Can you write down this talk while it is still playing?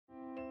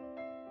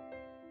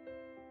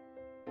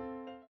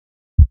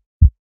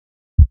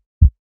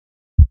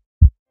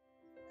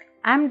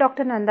I'm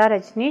Dr. Nanda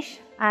Rajaneesh.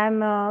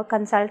 I'm a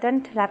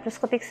consultant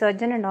laparoscopic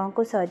surgeon and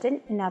onco surgeon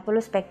in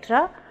Apollo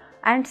Spectra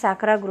and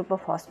Sacra group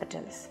of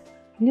hospitals.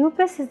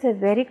 Lupus is a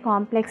very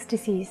complex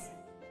disease.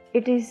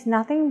 It is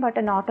nothing but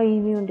an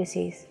autoimmune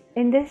disease.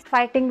 In this,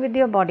 fighting with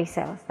your body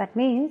cells. That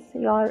means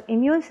your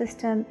immune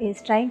system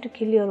is trying to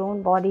kill your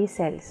own body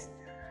cells.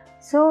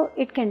 So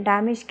it can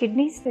damage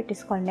kidneys, it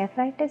is called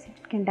nephritis.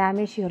 It can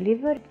damage your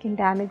liver, it can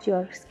damage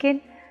your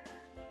skin,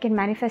 it can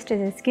manifest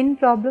as a skin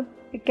problem.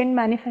 It can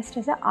manifest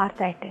as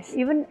arthritis.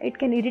 Even it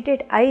can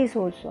irritate eyes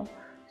also.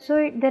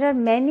 So there are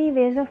many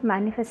ways of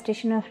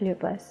manifestation of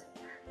lupus.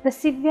 The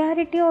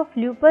severity of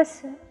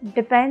lupus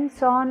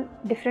depends on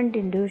different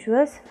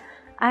individuals,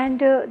 and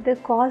the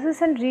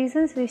causes and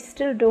reasons we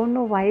still don't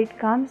know why it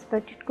comes,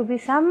 but it could be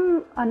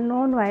some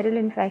unknown viral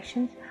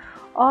infections,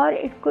 or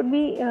it could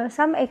be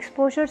some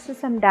exposure to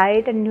some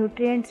diet and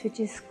nutrients which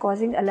is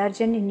causing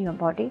allergen in your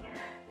body.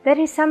 There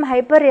is some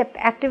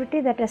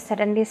hyperactivity that has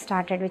suddenly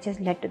started which has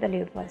led to the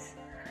lupus.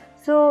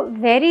 So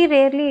very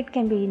rarely it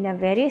can be in a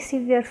very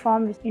severe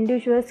form.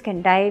 Individuals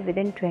can die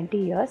within 20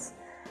 years,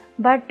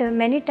 but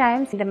many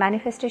times the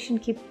manifestation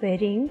keep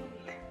varying.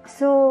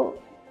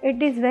 So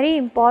it is very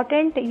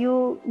important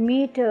you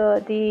meet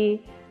the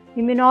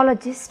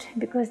immunologist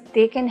because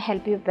they can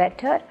help you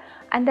better,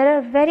 and there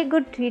are very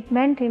good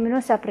treatment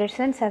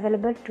immunosuppressants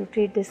available to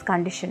treat this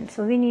condition.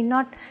 So we need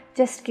not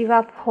just give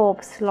up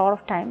hopes a lot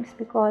of times,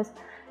 because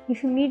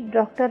if you meet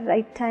doctor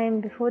right time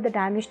before the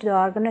damage to the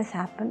organ has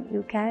happened,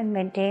 you can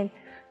maintain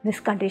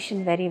this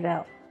condition very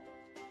well.